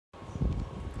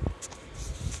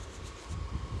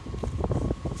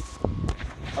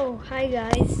Oh, hi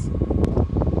guys.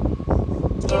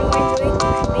 You know we're doing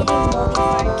creating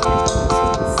modifier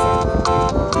candles.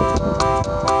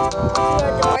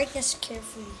 Explore the brightness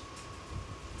carefully.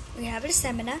 We have a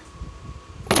stamina.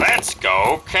 Let's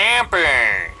go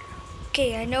camping!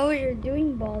 Okay, I know what you're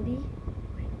doing, Baldi.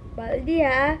 Baldi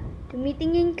ha?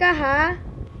 Tumitingin ka ha?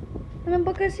 Ano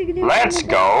ba kasi ginawa? Let's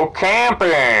go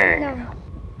camping! Lang.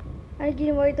 Ano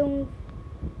ginawa itong...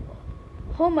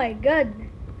 Oh my god!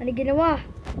 Ano ginawa?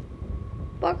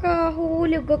 Baka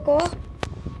huhulog ako.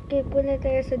 Okay, punta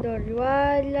tayo sa door.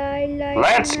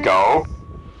 Let's go!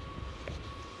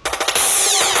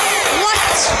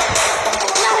 What?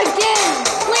 Not again!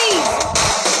 Please!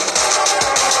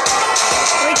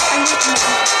 Wait, I'm not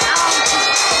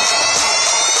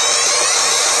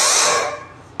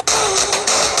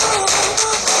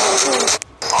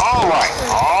Alright,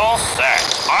 all set.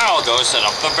 I'll go set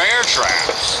up the bear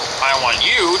traps. I want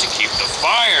you to keep the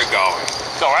fire going.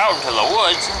 Go out into the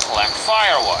woods and collect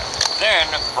firewood. Then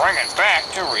bring it back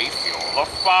to refuel the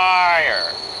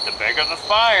fire. The bigger the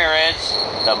fire is,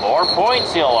 the more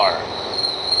points you'll earn.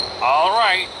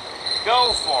 Alright,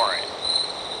 go for it.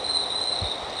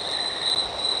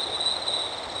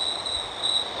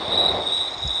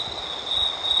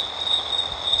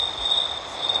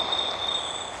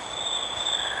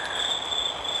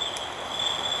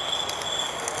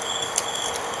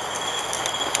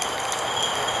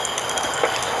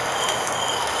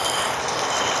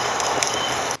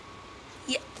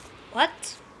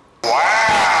 What? Wow!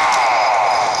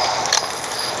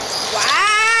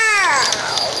 Wow!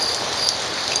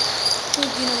 Ang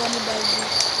ginawa mo, Baldi?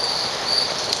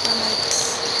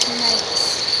 Mamites.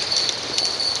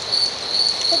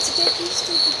 Let's get these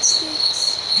stupid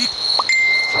sticks.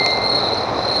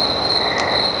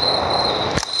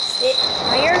 Stick.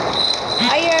 Fire.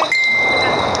 Fire.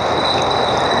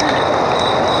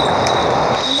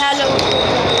 Nalo ko.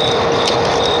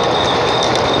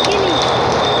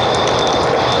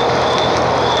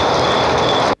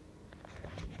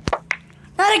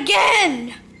 Not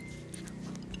again!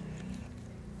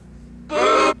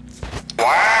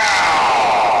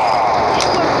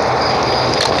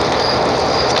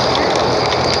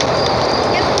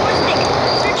 Get more sticks.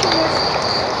 Searching more sticks.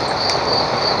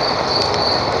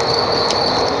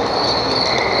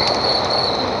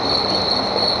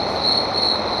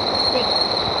 Stick.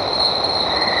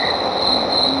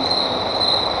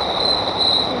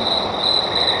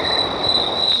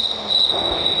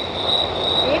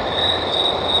 Stick.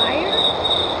 Fire.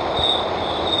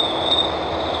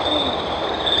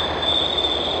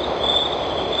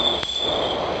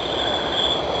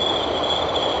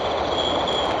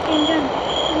 Andyan.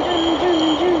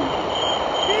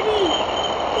 Ready.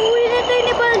 Uwi na tayo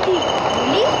ni Baldi.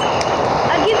 Really?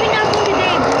 I'll give you nothing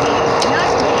today, Baldi. Not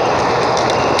today.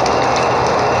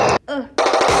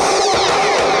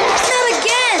 Not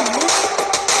again!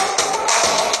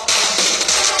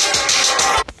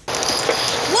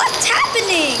 What's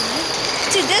happening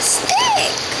to the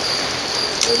stick?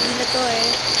 Bully na to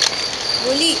eh.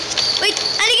 Bully. Wait,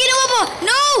 ano ginawa mo?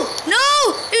 No! No!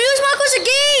 I-lose mo ako sa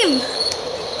game!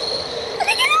 Ano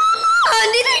ginawa mo?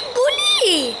 Hindi na yung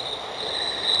bully!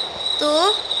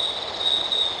 To?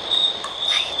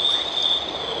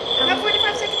 You have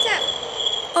 45 seconds left.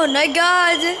 Oh my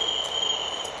god!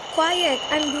 Quiet.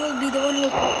 I will be the one who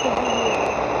will talk to you.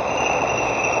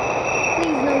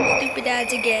 Please, no stupid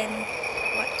ads again.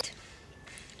 What?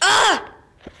 Ah!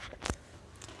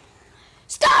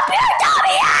 Stop your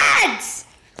dummy ads!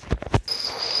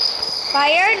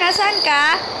 Fire, nasaan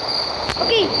ka?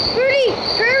 Okay, hurry!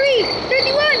 Hurry!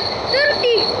 31,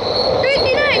 30,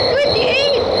 39,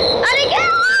 28! Ano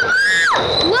ginawa mo?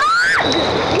 Wag!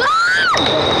 Wag!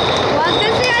 Wag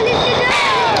kasi alis ka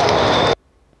dyan!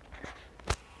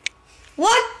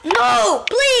 What? No!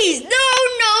 Please! No,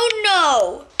 no, no!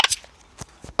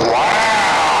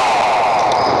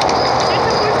 There's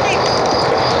a more stick.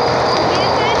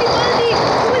 Get ready, Baldi.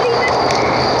 Huli na.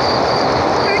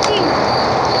 13.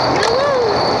 No!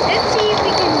 Let's see if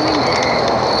we can win this.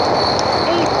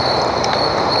 8.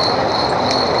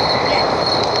 Yes.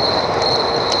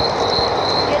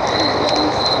 Get these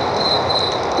ones.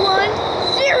 1,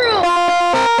 0.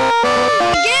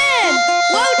 Again!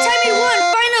 Wow, Timmy won!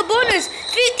 Final bonus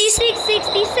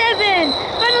 56-67.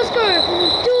 Final score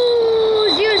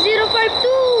 2-0-0-5-2.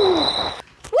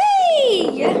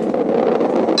 Whee!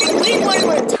 Wait one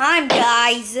more time,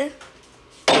 guys.